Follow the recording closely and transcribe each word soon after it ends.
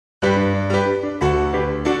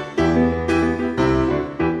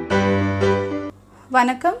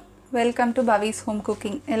வணக்கம், welcome to Pavis home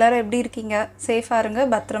cooking. எல்லோரும் எப்படி இருக்கீங்க? சேஃபாக இருங்க,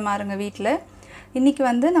 பத்திரமா இருங்க வீட்டில்.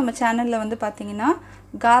 இன்றைக்கி நம்ம சேனலில் பார்த்திங்கன்னா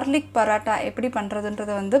கார்லிக் பராட்டா எப்படி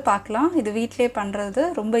பண்ணுறதுன்றதை பார்க்கலாம். இது வீட்டிலே பண்ணுறது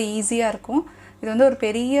ரொம்ப ஈஸியாக இருக்கும். இது ஒரு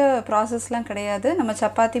பெரிய ப்ராசஸ்லாம் கிடையாது. நம்ம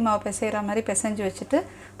சப்பாத்தி மாவு பிசைகிற மாதிரி பிசைஞ்சு வச்சுட்டு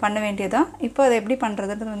பண்ண வேண்டியதான். இப்போ அதை எப்படி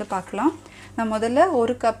பண்ணுறதுன்றது பார்க்கலாம். நான் முதல்ல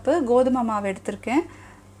 1 கப்பு கோதுமை மாவு எடுத்திருக்கேன்,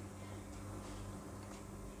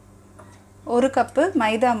 1 கப்பு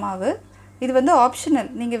மைதா மாவு. இது ஆப்ஷனல்.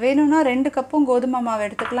 நீங்கள் வேணும்னா 2 கப்பும் கோதுமை மாவு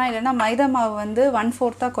எடுத்துக்கலாம், இல்லைனா மைதா மாவு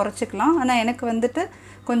 1/4 குறைச்சிக்கலாம். ஆனால் எனக்கு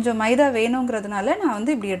கொஞ்சம் மைதா வேணுங்கிறதுனால நான்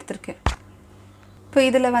இப்படி எடுத்திருக்கேன். இப்போ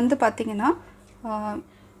இதில் பார்த்திங்கன்னா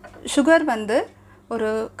சுகர் ஒரு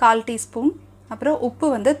 1/4 டீஸ்பூன், அப்புறம்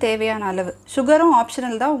உப்பு தேவையான அளவு. சுகரும்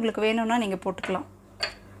ஆப்ஷனல் தான், உங்களுக்கு வேணும்னா நீங்கள் போட்டுக்கலாம்.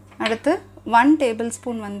 அடுத்து 1 டேபிள்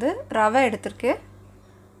ஸ்பூன் ரவை எடுத்திருக்கேன்.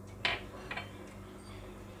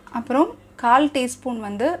 அப்புறம் 1/4 டீஸ்பூன்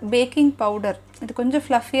பேக்கிங் பவுடர். இது கொஞ்சம்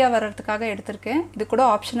ஃப்ளஃபியாக வர்றதுக்காக எடுத்திருக்கேன். இது கூட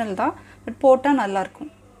ஆப்ஷனல் தான், பட் போட்டால் நல்லாயிருக்கும்.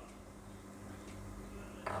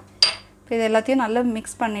 இப்போ இது எல்லாத்தையும் நல்லா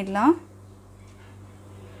மிக்ஸ் பண்ணிடலாம்.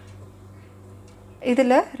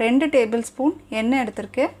 இதில் 2 டேபிள் ஸ்பூன் எண்ணெய்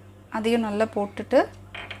எடுத்திருக்கேன், அதையும் நல்லா போட்டுட்டு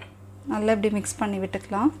நல்லா இப்படி மிக்ஸ் பண்ணி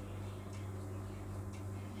விட்டுக்கலாம்.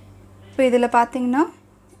 இப்போ இதில் பார்த்திங்கன்னா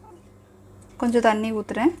கொஞ்சம் தண்ணி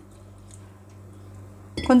ஊற்றுறேன்.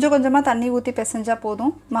 கொஞ்சம் கொஞ்சமாக தண்ணி ஊற்றி பிசைஞ்சால்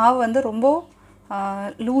போதும். மாவு ரொம்ப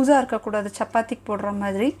லூஸாக இருக்கக்கூடாது, சப்பாத்திக்கு போடுற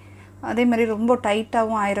மாதிரி. அதே மாதிரி ரொம்ப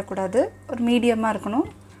டைட்டாகவும் ஆயிடக்கூடாது, ஒரு மீடியமாக இருக்கணும்.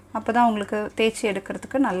 அப்போ தான் உங்களுக்கு தேய்ச்சி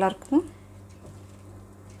எடுக்கிறதுக்கு நல்லாயிருக்கும்.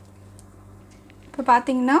 இப்போ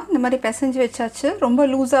பார்த்திங்கன்னா இந்த மாதிரி பிசைஞ்சு வச்சாச்சு. ரொம்ப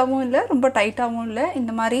லூஸாகவும் இல்லை, ரொம்ப டைட்டாகவும் இல்லை.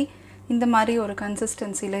 இந்த மாதிரி ஒரு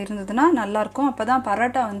கன்சிஸ்டன்சியில் இருந்ததுன்னா நல்லாயிருக்கும். அப்போ தான்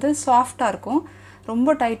பரோட்டா சாஃப்டாக இருக்கும்.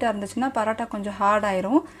 ரொம்ப டைட்டாக இருந்துச்சுன்னா பரோட்டா கொஞ்சம் ஹார்ட்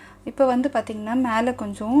ஆயிரும். இப்போ பார்த்திங்கன்னா மேலே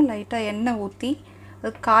கொஞ்சம் லைட்டாக எண்ணெய் ஊற்றி,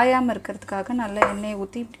 அது காயாமல் இருக்கிறதுக்காக நல்லா எண்ணெயை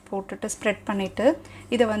ஊற்றி இப்படி போட்டுட்டு ஸ்ப்ரெட் பண்ணிவிட்டு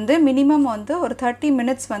இதை மினிமம் ஒரு 30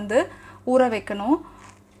 மினிட்ஸ் ஊற வைக்கணும்.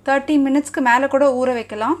 30 மினிட்ஸ்க்கு மேலே கூட ஊற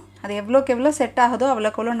வைக்கலாம். அது எவ்வளோக்கு எவ்வளோ செட் ஆகுதோ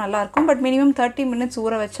அவ்வளோக்கு எவ்வளோ நல்லாயிருக்கும். பட் மினிமம் 30 மினிட்ஸ்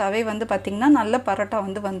ஊற வச்சாவே பார்த்திங்கன்னா நல்ல பரோட்டா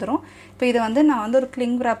வந்துடும். இப்போ இதை நான் ஒரு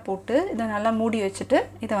கிளிங் ராப் போட்டு இதை நல்லா மூடி வச்சுட்டு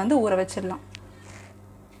இதை ஊற வச்சிடலாம்.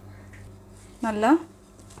 நல்லா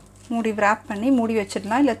மூடி விராப் பண்ணி மூடி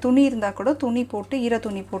வச்சிடலாம். இல்லை துணி இருந்தால் கூட துணி போட்டு, ஈர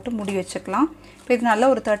துணி போட்டு மூடி வச்சுக்கலாம். இப்போ இது நல்லா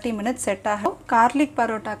ஒரு 30 மினிட்ஸ் செட் ஆகும். கார்லிக்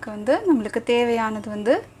பரோட்டாக்கு நம்மளுக்கு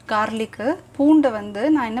தேவையானது கார்லிக்கு. பூண்டை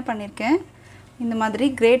நான் என்ன பண்ணியிருக்கேன், இந்த மாதிரி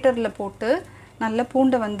கிரேட்டரில் போட்டு நல்லா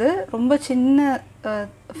பூண்டை ரொம்ப சின்ன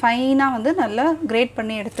ஃபைனாக நல்லா கிரேட்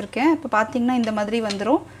பண்ணி எடுத்திருக்கேன். இப்போ பார்த்திங்கன்னா இந்த மாதிரி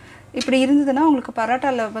வந்துடும். இப்படி இருந்ததுன்னா உங்களுக்கு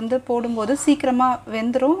பரோட்டாவில் போடும்போது சீக்கிரமாக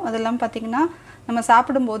வெந்துடும். அதெல்லாம் பார்த்திங்கன்னா நம்ம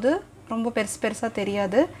சாப்பிடும்போது ரொம்ப பெருசாக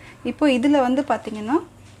தெரியாது. இப்போ இதில் பார்த்திங்கன்னா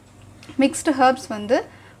மிக்ஸ்டு ஹர்ப்ஸ்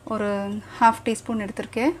ஒரு 1/2 டீஸ்பூன்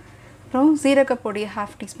எடுத்திருக்கேன். அப்புறம் சீரகப்பொடி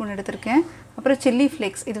 1/2 டீஸ்பூன் எடுத்திருக்கேன். அப்புறம் சில்லி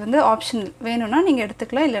ஃப்ளேக்ஸ், இது ஆப்ஷனல். வேணும்னா நீங்கள்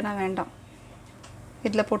எடுத்துக்கலாம், இல்லைனா வேண்டாம்.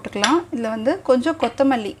 இதில் போட்டுக்கலாம். இதில் கொஞ்சம்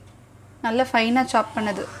கொத்தமல்லி நல்லா ஃபைனாக சாப்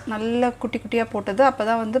பண்ணது, நல்லா குட்டி குட்டியாக போட்டது. அப்போ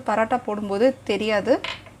தான் பரோட்டா போடும்போது தெரியாது.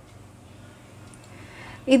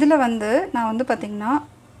 இதில் நான் பார்த்திங்கன்னா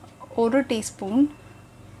 1 டீஸ்பூன்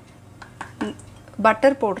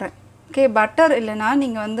பட்டர் போடுறேன். ஓகே, பட்டர் இல்லைனா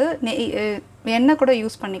நீங்கள் எண்ணெய் கூட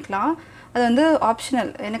யூஸ் பண்ணிக்கலாம். அது ஆப்ஷனல்.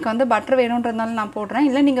 எனக்கு பட்டர் வேணுன்றதுனால நான் போடுறேன்.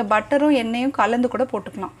 இல்லை நீங்கள் பட்டரும் எண்ணெயும் கலந்து கூட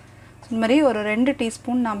போட்டுக்கலாம். இந்த மாதிரி ஒரு 2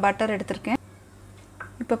 டீஸ்பூன் நான் பட்டர் எடுத்திருக்கேன்.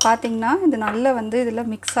 இப்போ பார்த்திங்கன்னா இது நல்லா இதில்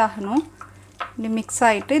மிக்ஸ் ஆகணும். இப்படி மிக்ஸ்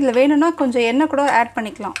ஆகிட்டு இதில் வேணும்னா கொஞ்சம் எண்ணெய் கூட ஆட்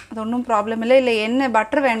பண்ணிக்கலாம். அது ஒன்றும் ப்ராப்ளம் இல்லை. இல்லை எண்ணெய்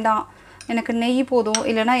பட்டர் வேண்டாம், எனக்கு நெய் போதும்,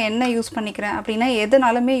 இல்லைனா எண்ணெய் யூஸ் பண்ணிக்கிறேன் அப்படின்னா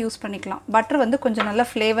எதுனாலுமே யூஸ் பண்ணிக்கலாம். பட்டர் கொஞ்சம் நல்லா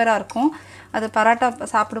ஃப்ளேவராக இருக்கும். அது பரோட்டா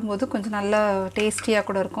சாப்பிடும்போது கொஞ்சம் நல்லா டேஸ்டியாக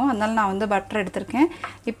கூட இருக்கும். அதனால நான் பட்டர் எடுத்திருக்கேன்.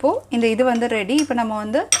 இப்போது இது ரெடி. இப்போ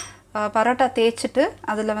நம்ம பரோட்டா தேய்ச்சிட்டு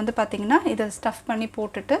அதில் பார்த்திங்கன்னா இதை ஸ்டஃப் பண்ணி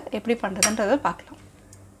போட்டுட்டு எப்படி பண்ணுறதுன்றதை பார்க்கலாம்.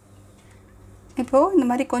 இப்போது இந்த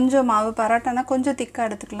மாதிரி கொஞ்சம் மாவு, பரோட்டானா கொஞ்சம் திக்காக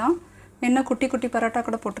எடுத்துக்கலாம். இன்னும் குட்டி குட்டி பரோட்டா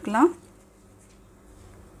கூட போட்டுக்கலாம்.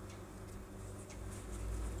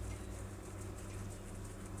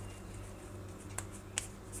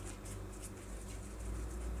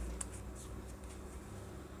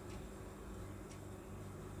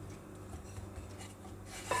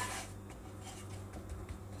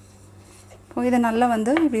 இப்போ இதை நல்லா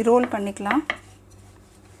இப்படி ரோல் பண்ணிக்கலாம்.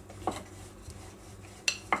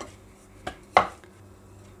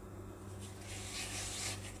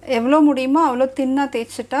 எவ்வளோ முடியுமோ அவ்வளோ தின்னாக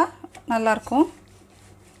தேய்ச்சிட்டா நல்லாயிருக்கும்.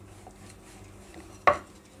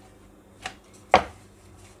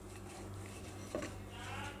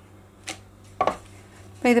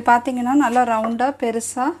 இப்போ இது பார்த்திங்கன்னா நல்லா ரவுண்டாக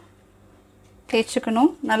பெருசாக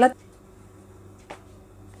தேய்ச்சிக்கணும். நல்லா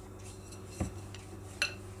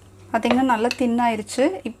பார்த்திங்கன்னா நல்லா தின்னாயிருச்சு.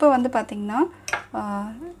 இப்போ வந்து பார்த்திங்கன்னா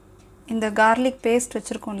இந்த கார்லிக் பேஸ்ட்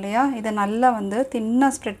வச்சுருக்கோம் இல்லையா, இதை நல்லா வந்து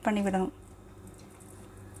தின்னாக ஸ்ப்ரெட் பண்ணி விடணும்.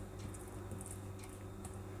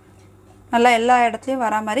 நல்லா எல்லா இடத்துலையும்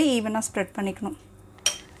வரா மாதிரி ஈவனாக ஸ்ப்ரெட் பண்ணிக்கணும்.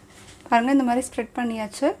 பாருங்கள், இந்த மாதிரி ஸ்ப்ரெட்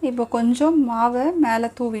பண்ணியாச்சு. இப்போ கொஞ்சம் மாவை மேலே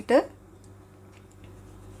தூவிட்டு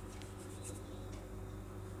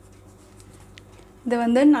இதை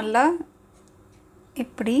வந்து நல்லா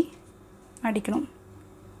இப்படி அடிக்கணும்.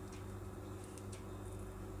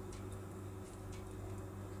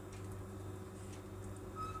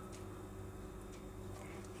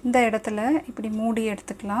 இந்த இடத்துல இப்படி மூடி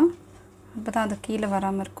எடுத்துக்கலாம். அப்போ தான் அது கீழே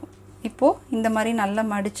வராமல் இருக்கும். இப்போது இந்த மாதிரி நல்லா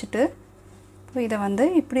மடிச்சுட்டு இப்போ இதை வந்து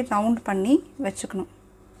இப்படி ரவுண்ட் பண்ணி வச்சுக்கணும்.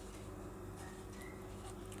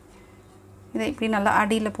 இதை இப்படி நல்லா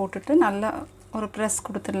அடியில் போட்டுட்டு நல்லா ஒரு ப்ரெஸ்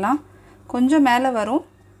கொடுத்துடலாம். கொஞ்சம் மேலே வரும்.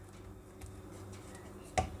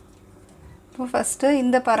 இப்போ ஃபஸ்ட்டு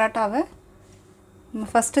இந்த பராட்டாவை நம்ம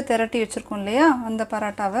ஃபஸ்ட்டு திரட்டி வச்சுருக்கோம் இல்லையா, அந்த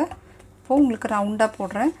பராட்டாவை இப்போது உங்களுக்கு ரவுண்டாக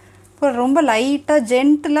போடுறேன். இப்போ ரொம்ப லைட்டாக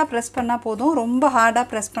ஜென்டிலாக ப்ரெஸ் பண்ணால் போதும், ரொம்ப ஹார்டாக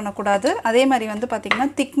ப்ரெஸ் பண்ணக்கூடாது. அதே மாதிரி வந்து பார்த்திங்கன்னா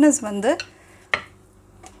திக்னஸ் வந்து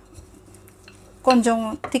கொஞ்சம்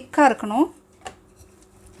திக்காக இருக்கணும்.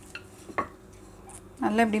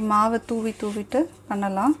 நல்லா இப்படி மாவை தூவிட்டு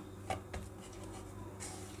பண்ணலாம்.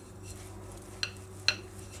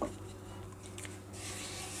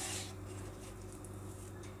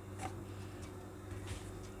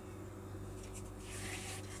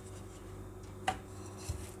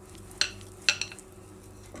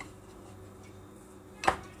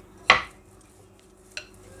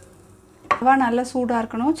 தவா நல்லா சூடாக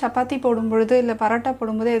இருக்கணும். சப்பாத்தி போடும்பொழுது இல்லை பரோட்டா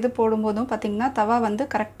போடும்போது எது போடும்போதும் பார்த்திங்கன்னா தவா வந்து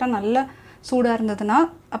கரெக்டாக நல்லா சூடாக இருந்ததுன்னா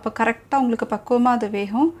அப்போ கரெக்டாக உங்களுக்கு பக்குவமாக அது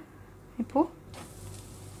வேகும். இப்போ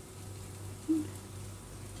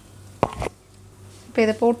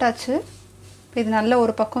இதை போட்டாச்சு. இப்போ இது நல்ல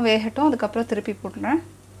ஒரு பக்கம் வேகட்டும், அதுக்கப்புறம் திருப்பி போட்டுறேன்.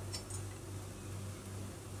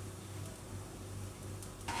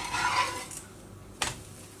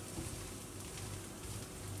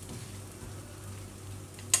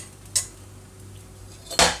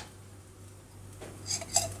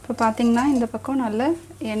 இப்போ பார்த்திங்கன்னா இந்த பக்கம் நல்ல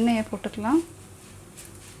எண்ணெயை போட்டுக்கலாம்.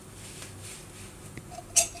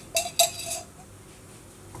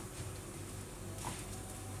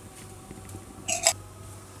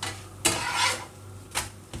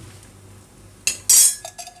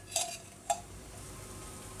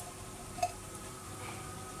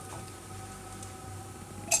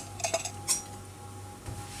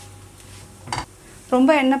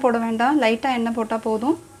 ரொம்ப எண்ணெய் போட வேண்டாம், லைட்டாக எண்ணெய் போட்டால்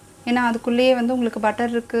போதும். ஏன்னா அதுக்குள்ளேயே வந்து உங்களுக்கு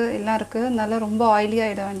பட்டர் இருக்குது, எல்லாம் இருக்குது. அதனால ரொம்ப ஆயிலி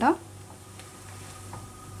ஆகிட வேண்டாம்.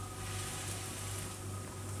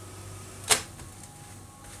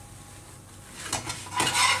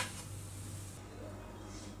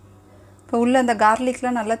 இப்போ உள்ள அந்த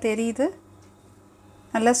கார்லிக்லாம் நல்லா தெரியுது,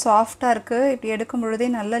 நல்லா சாஃப்டாக இருக்குது. இப்படி எடுக்கும் பொழுதே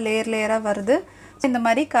நல்லா லேயராக வருது. இந்த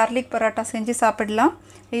மாதிரி கார்லிக் பரோட்டா செஞ்சு சாப்பிடலாம்.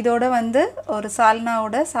 இதோட வந்து ஒரு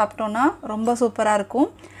சால்னாவோட சாப்பிட்டோன்னா ரொம்ப சூப்பராக இருக்கும்.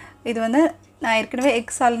 இது வந்து நான் ஏற்கனவே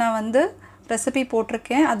எக் சால்னா வந்து ரெசிபி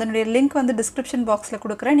போட்டிருக்கேன். அதனுடைய லிங்க் வந்து டிஸ்கிரிப்ஷன் பாக்ஸில்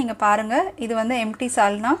கொடுக்குறேன், நீங்கள் பாருங்கள். இது வந்து எம்டி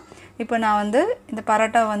சால்னா. இப்போ நான் வந்து இந்த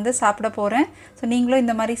பரோட்டா வந்து சாப்பிட போகிறேன். ஸோ நீங்களும்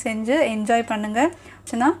இந்த மாதிரி செஞ்சு என்ஜாய் பண்ணுங்கள்.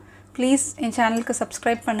 சரினா ப்ளீஸ் என் சேனலுக்கு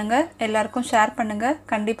சப்ஸ்கிரைப் பண்ணுங்கள், எல்லாருக்கும் ஷேர் பண்ணுங்கள்,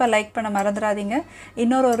 கண்டிப்பாக லைக் பண்ண மறந்துடாதீங்க.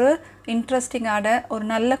 இன்னொரு இன்ட்ரெஸ்டிங்கான ஒரு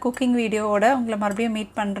நல்ல குக்கிங் வீடியோவோட உங்களை மறுபடியும்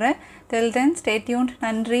மீட் பண்ணுறேன். டில் தென் ஸ்டே டியூன்ட்.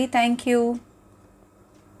 நன்றி, தேங்க்யூ.